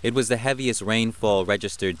 It was the heaviest rainfall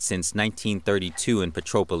registered since 1932 in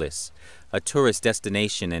Petrópolis, a tourist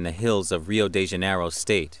destination in the hills of Rio de Janeiro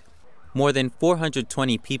state. More than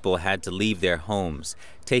 420 people had to leave their homes,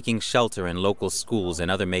 taking shelter in local schools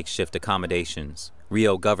and other makeshift accommodations.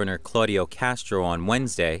 Rio Governor Claudio Castro on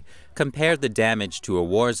Wednesday compared the damage to a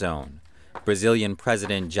war zone. Brazilian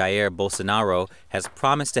President Jair Bolsonaro has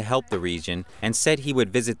promised to help the region and said he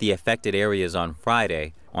would visit the affected areas on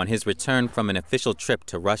Friday on his return from an official trip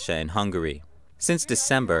to Russia and Hungary. Since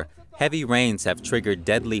December, heavy rains have triggered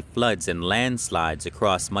deadly floods and landslides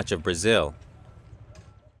across much of Brazil.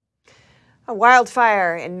 A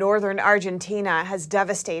wildfire in northern Argentina has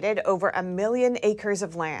devastated over 1 million acres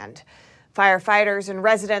of land. Firefighters and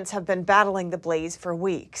residents have been battling the blaze for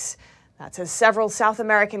weeks. That's as several South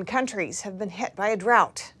American countries have been hit by a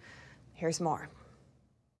drought. Here's more.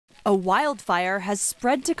 A wildfire has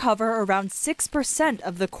spread to cover around 6%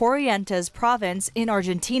 of the Corrientes province in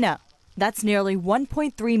Argentina. That's nearly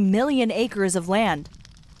 1.3 million acres of land.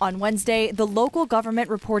 On Wednesday, the local government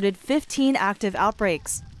reported 15 active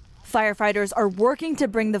outbreaks. Firefighters are working to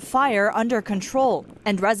bring the fire under control,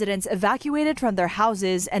 and residents evacuated from their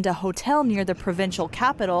houses and a hotel near the provincial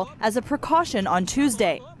capital as a precaution on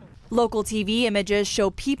Tuesday. Local TV images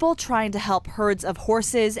show people trying to help herds of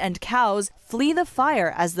horses and cows flee the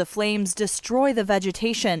fire as the flames destroy the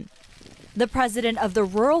vegetation. The president of the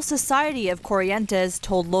Rural Society of Corrientes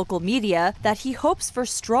told local media that he hopes for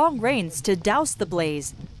strong rains to douse the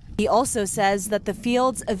blaze. He also says that the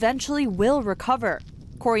fields eventually will recover.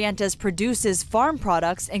 Corrientes produces farm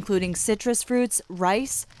products including citrus fruits,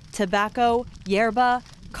 rice, tobacco, yerba,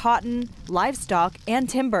 cotton, livestock, and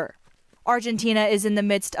timber. Argentina is in the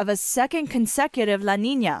midst of a second consecutive La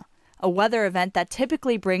Niña, a weather event that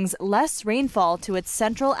typically brings less rainfall to its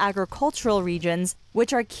central agricultural regions,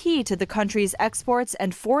 which are key to the country's exports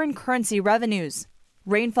and foreign currency revenues.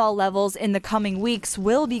 Rainfall levels in the coming weeks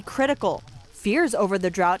will be critical. Fears over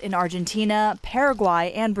the drought in Argentina,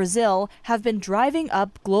 Paraguay, and Brazil have been driving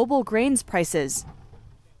up global grains prices.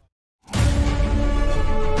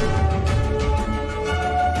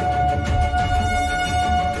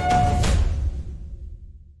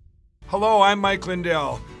 Hello, I'm Mike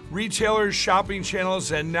Lindell. Retailers, shopping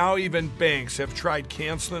channels, and now even banks have tried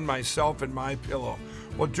canceling myself and MyPillow.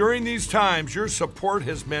 Well, during these times, your support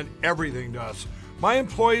has meant everything to us. My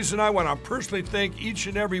employees and I want to personally thank each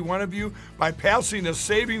and every one of you by passing the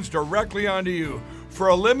savings directly on to you. For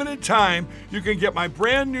a limited time, you can get my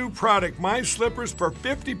brand new product, My Slippers, for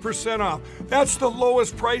 50% off. That's the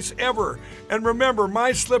lowest price ever. And remember,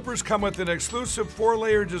 My Slippers come with an exclusive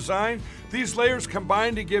 4-layer design. These layers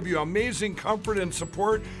combine to give you amazing comfort and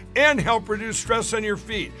support and help reduce stress on your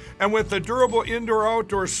feet. And with the durable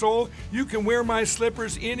indoor-outdoor sole, you can wear My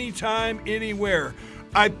Slippers anytime, anywhere.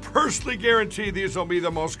 I personally guarantee these will be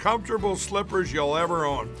the most comfortable slippers you'll ever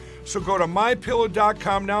own. So go to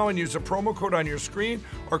MyPillow.com now and use the promo code on your screen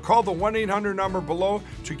or call the 1-800 number below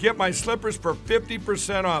to get My Slippers for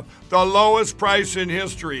 50% off, the lowest price in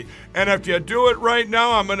history. And if you do it right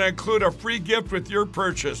now, I'm going to include a free gift with your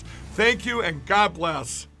purchase. Thank you and God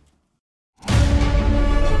bless.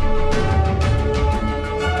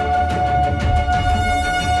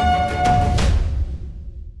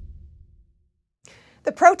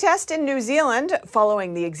 The protest in New Zealand,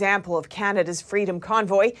 following the example of Canada's Freedom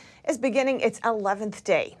Convoy, is beginning its 11th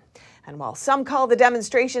day. And while some call the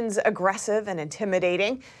demonstrations aggressive and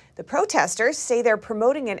intimidating, the protesters say they're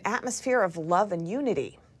promoting an atmosphere of love and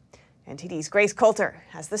unity. NTD's Grace Coulter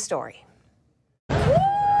has the story.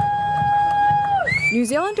 New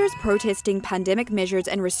Zealanders protesting pandemic measures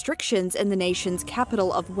and restrictions in the nation's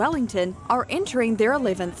capital of Wellington are entering their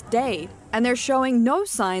 11th day, and they're showing no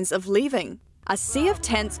signs of leaving. A sea of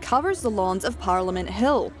tents covers the lawns of Parliament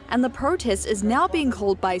Hill, and the protest is now being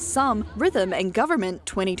called by some Rhythm and Government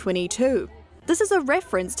 2022. This is a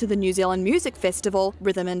reference to the New Zealand music festival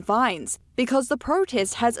Rhythm and Vines, because the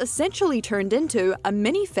protest has essentially turned into a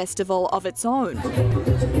mini festival of its own.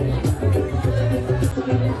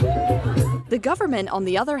 The government, on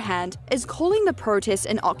the other hand, is calling the protest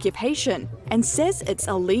an occupation and says it's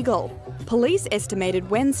illegal. Police estimated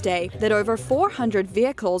Wednesday that over 400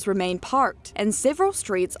 vehicles remain parked in several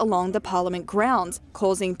streets along the Parliament grounds,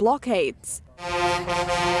 causing blockades.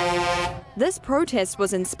 This protest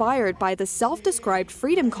was inspired by the self-described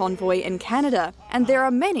Freedom Convoy in Canada, and there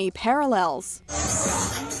are many parallels.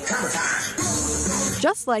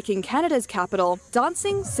 Just like in Canada's capital,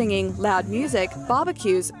 dancing, singing, loud music,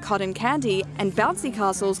 barbecues, cotton candy, and bouncy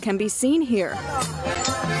castles can be seen here.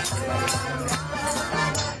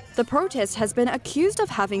 The protest has been accused of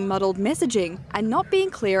having muddled messaging and not being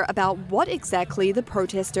clear about what exactly the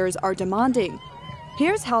protesters are demanding.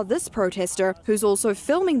 Here's how this protester, who's also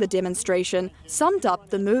filming the demonstration, summed up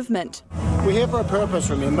the movement. We're here for a purpose,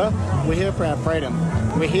 remember? We're here for our freedom.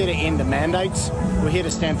 We're here to end the mandates. We're here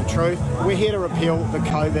to stand for truth. We're here to repeal the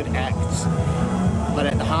COVID acts. But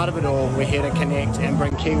at the heart of it all, we're here to connect and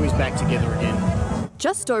bring Kiwis back together again.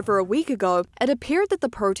 Just over a week ago, it appeared that the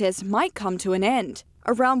protest might come to an end.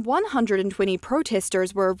 Around 120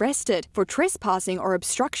 protesters were arrested for trespassing or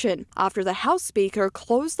obstruction after the House Speaker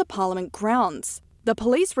closed the Parliament grounds. The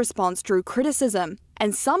police response drew criticism,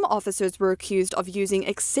 and some officers were accused of using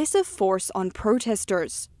excessive force on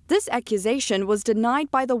protesters. This accusation was denied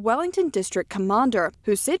by the Wellington District Commander,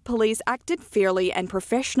 who said police acted fairly and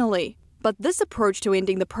professionally. But this approach to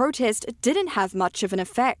ending the protest didn't have much of an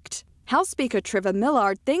effect. House Speaker Trevor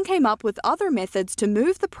Millard then came up with other methods to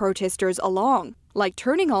move the protesters along, like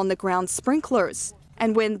turning on the ground sprinklers.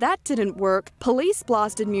 And when that didn't work, police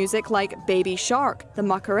blasted music like Baby Shark, the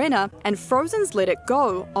Macarena, and Frozen's Let It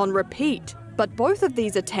Go on repeat. But both of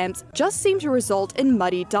these attempts just seem to result in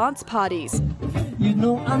muddy dance parties. You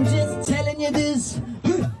know I'm just telling you this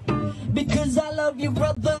because I love you,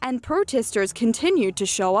 brother. And protesters continued to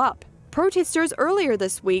show up. Protesters earlier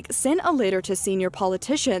this week sent a letter to senior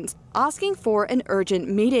politicians asking for an urgent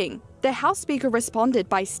meeting. The House Speaker responded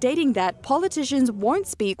by stating that politicians won't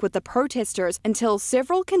speak with the protesters until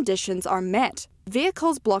several conditions are met.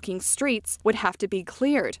 Vehicles blocking streets would have to be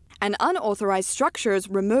cleared, and unauthorized structures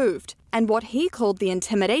removed, and what he called the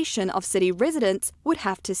intimidation of city residents would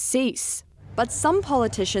have to cease. But some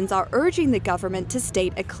politicians are urging the government to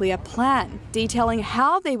state a clear plan, detailing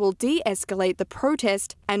how they will de-escalate the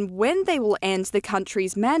protest and when they will end the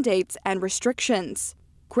country's mandates and restrictions.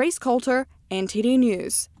 Grace Coulter, NTD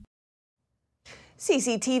News.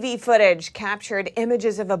 CCTV footage captured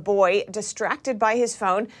images of a boy distracted by his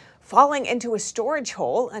phone, falling into a storage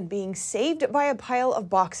hole and being saved by a pile of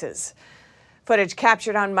boxes. Footage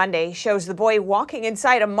captured on Monday shows the boy walking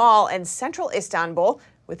inside a mall in central Istanbul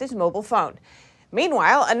with his mobile phone.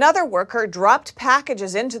 Meanwhile, another worker dropped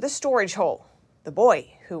packages into the storage hole. The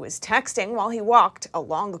boy, who was texting while he walked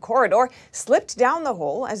along the corridor, slipped down the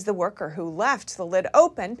hole as the worker who left the lid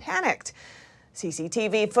open panicked.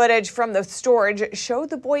 CCTV footage from the storage showed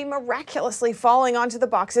the boy miraculously falling onto the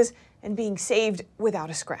boxes and being saved without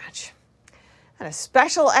a scratch. And a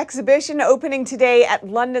special exhibition opening today at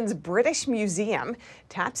London's British Museum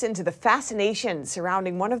taps into the fascination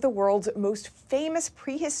surrounding one of the world's most famous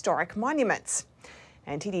prehistoric monuments.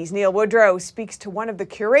 NTD's Neil Woodrow speaks to one of the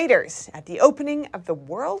curators at the opening of the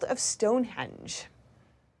World of Stonehenge.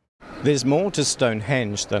 There's more to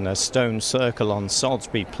Stonehenge than a stone circle on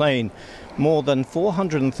Salisbury Plain. More than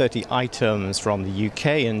 430 items from the UK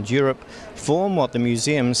and Europe form what the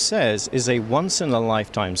museum says is a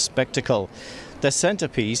once-in-a-lifetime spectacle. The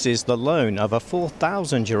centerpiece is the loan of a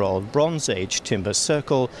 4,000-year-old Bronze Age timber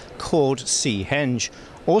circle called Seahenge,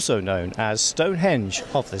 also known as Stonehenge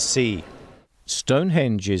of the Sea.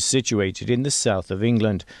 Stonehenge is situated in the south of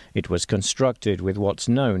England. It was constructed with what's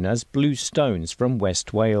known as blue stones from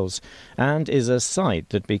West Wales and is a site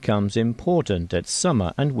that becomes important at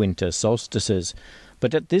summer and winter solstices.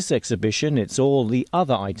 But at this exhibition, it's all the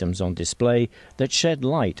other items on display that shed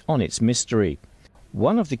light on its mystery.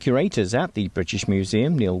 One of the curators at the British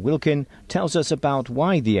Museum, Neil Wilkin, tells us about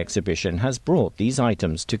why the exhibition has brought these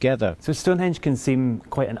items together. So Stonehenge can seem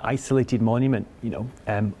quite an isolated monument,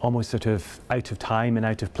 almost sort of out of time and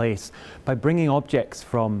out of place. By bringing objects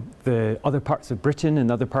from the other parts of Britain and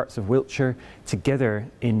other parts of Wiltshire together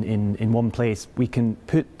in one place, we can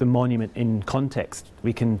put the monument in context.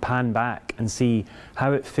 We can pan back and see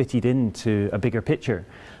how it fitted into a bigger picture.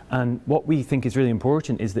 And what we think is really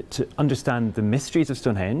important is that to understand the mysteries of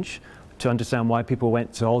Stonehenge, to understand why people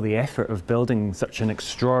went to all the effort of building such an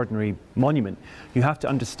extraordinary monument, you have to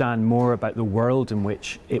understand more about the world in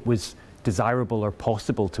which it was desirable or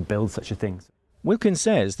possible to build such a thing. Wilkin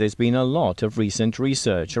says there's been a lot of recent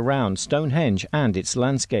research around Stonehenge and its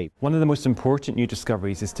landscape. One of the most important new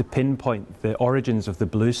discoveries is to pinpoint the origins of the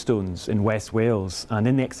bluestones in West Wales. And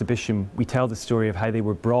in the exhibition, we tell the story of how they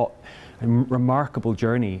were brought a remarkable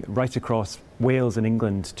journey right across Wales and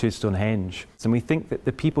England to Stonehenge. And we think that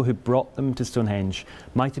the people who brought them to Stonehenge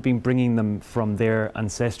might have been bringing them from their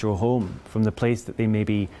ancestral home, from the place that they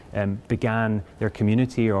maybe began their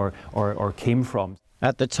community or came from.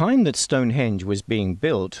 At the time that Stonehenge was being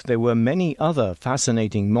built, there were many other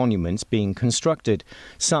fascinating monuments being constructed.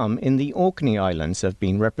 Some in the Orkney Islands have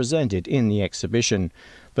been represented in the exhibition.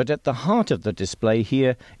 But at the heart of the display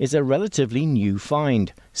here is a relatively new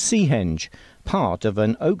find, Seahenge, part of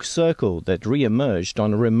an oak circle that re-emerged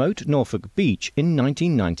on a remote Norfolk beach in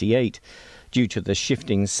 1998. Due to the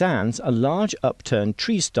shifting sands, a large upturned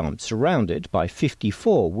tree stump surrounded by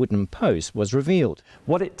 54 wooden posts was revealed.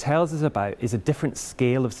 What it tells us about is a different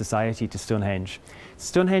scale of society to Stonehenge.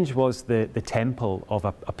 Stonehenge was the temple of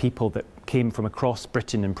a people that came from across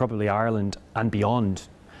Britain and probably Ireland and beyond.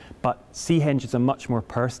 But Seahenge is a much more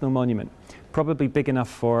personal monument, probably big enough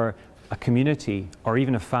for a community or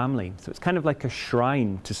even a family. So it's kind of like a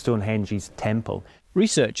shrine to Stonehenge's temple.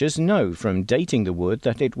 Researchers know from dating the wood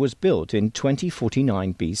that it was built in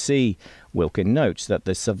 2049 BC. Wilkin notes that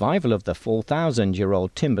the survival of the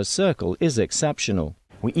 4,000-year-old timber circle is exceptional.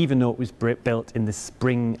 We even know it was built in the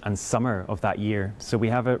spring and summer of that year. So we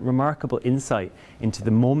have a remarkable insight into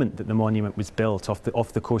the moment that the monument was built off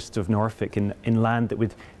the coast of Norfolk in land that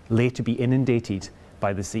would later be inundated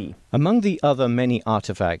by the sea. Among the other many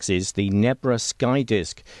artefacts is the Nebra sky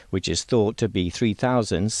disk, which is thought to be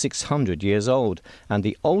 3,600 years old and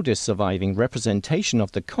the oldest surviving representation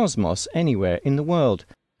of the cosmos anywhere in the world.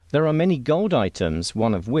 There are many gold items,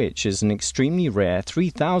 one of which is an extremely rare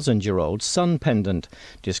 3,000-year-old sun pendant,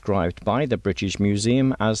 described by the British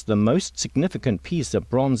Museum as the most significant piece of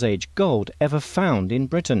Bronze Age gold ever found in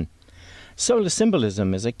Britain. Solar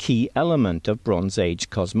symbolism is a key element of Bronze Age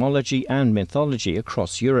cosmology and mythology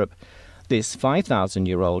across Europe. This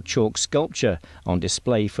 5,000-year-old chalk sculpture, on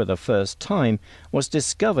display for the first time, was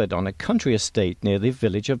discovered on a country estate near the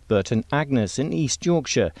village of Burton Agnes in East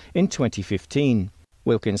Yorkshire in 2015.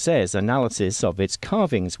 Wilkin says analysis of its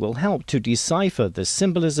carvings will help to decipher the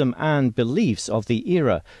symbolism and beliefs of the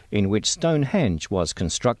era in which Stonehenge was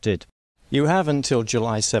constructed. You have until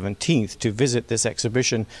July 17th to visit this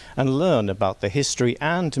exhibition and learn about the history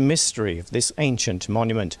and mystery of this ancient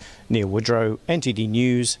monument. Neil Woodrow, NTD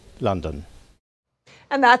News, London.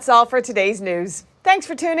 And that's all for today's news. Thanks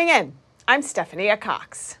for tuning in. I'm Stephanie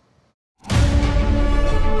Cox.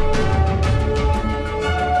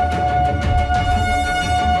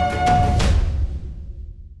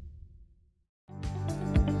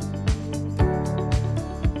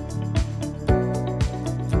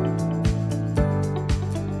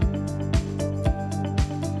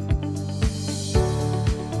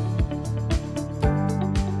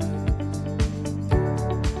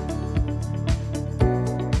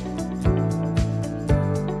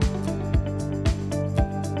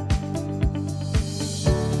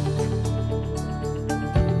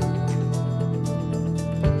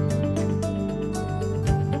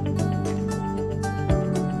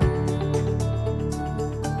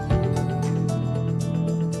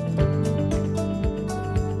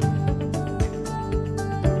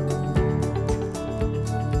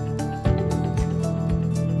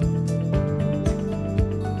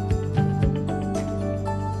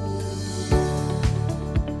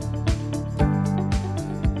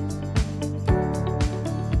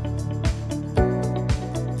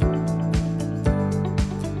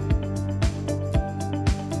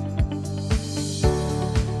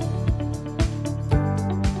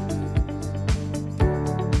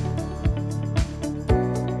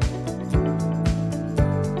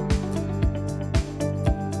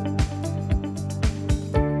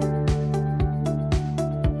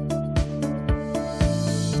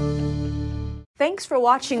 Thanks for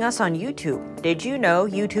watching us on YouTube. Did you know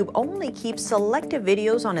YouTube only keeps selective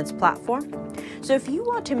videos on its platform? So if you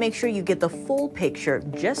want to make sure you get the full picture,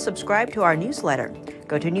 just subscribe to our newsletter.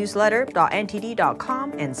 Go to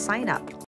newsletter.ntd.com and sign up.